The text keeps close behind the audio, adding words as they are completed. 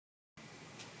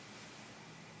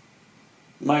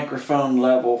Microphone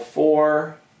level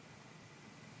 4.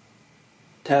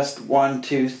 Test 1,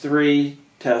 2, 3.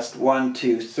 Test 1,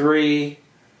 2, 3.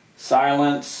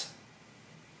 Silence.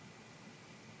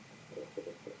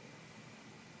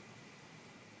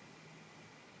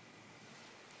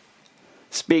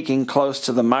 Speaking close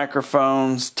to the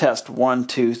microphones. Test 1,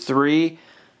 2, 3.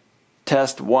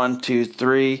 Test 1, 2,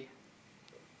 3.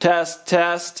 Test,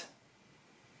 test.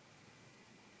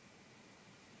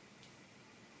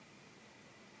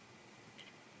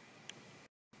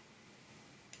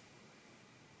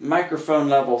 Microphone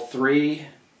level 3.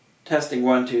 Testing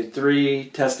 1, 2, 3.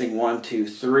 Testing 1, 2,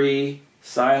 3.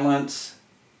 Silence.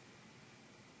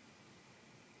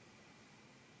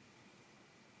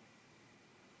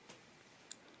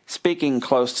 Speaking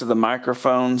close to the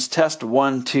microphones. Test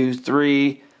 1, 2,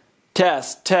 3.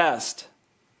 Test, test.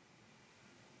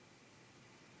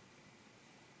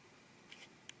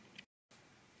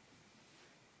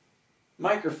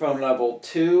 Microphone level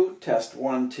 2. Test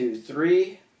 1, 2,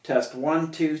 3. Test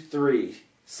 1, 2, 3.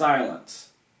 Silence.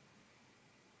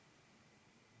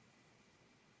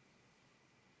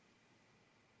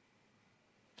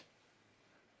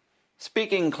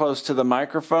 Speaking close to the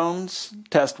microphones.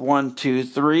 Test 1, 2,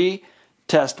 3.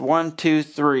 Test 1, 2,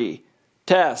 3.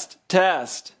 Test,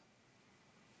 test.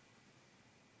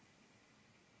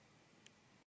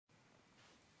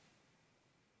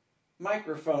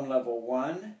 Microphone level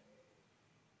 1.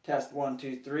 Test 1,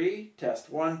 2, 3. Test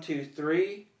 1, 2,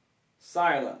 3.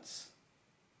 Silence.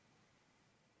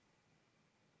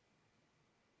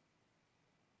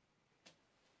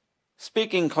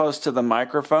 Speaking close to the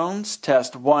microphones.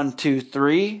 Test 1, 2,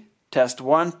 3. Test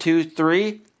 1, 2,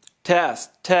 3.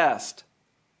 Test, test.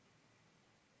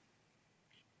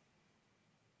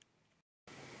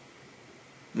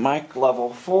 Mic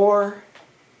level 4.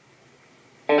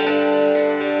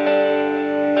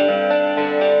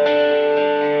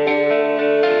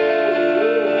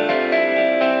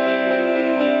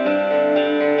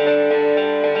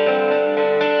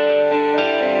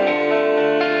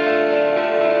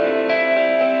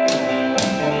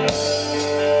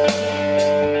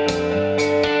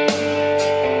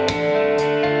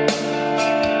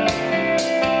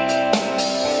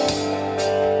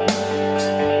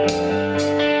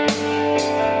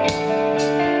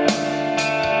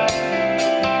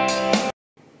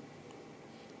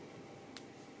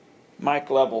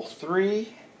 Mic level 3.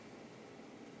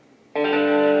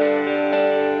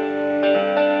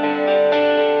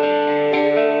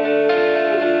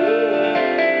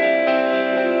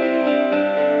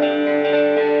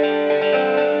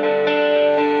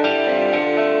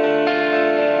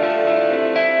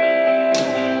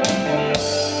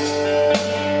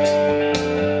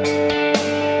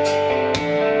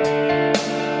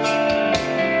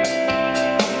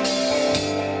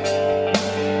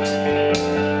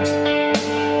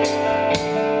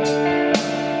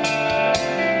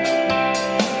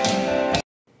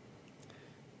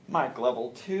 Mic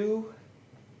level 2.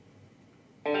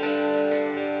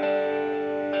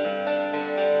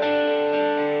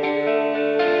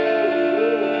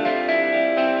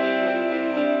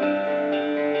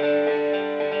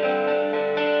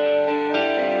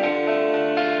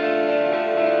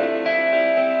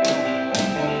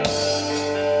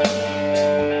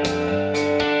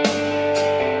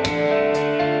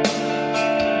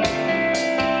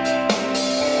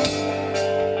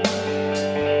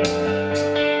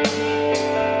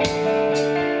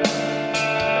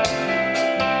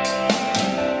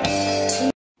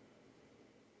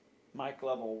 Mic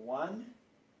level 1.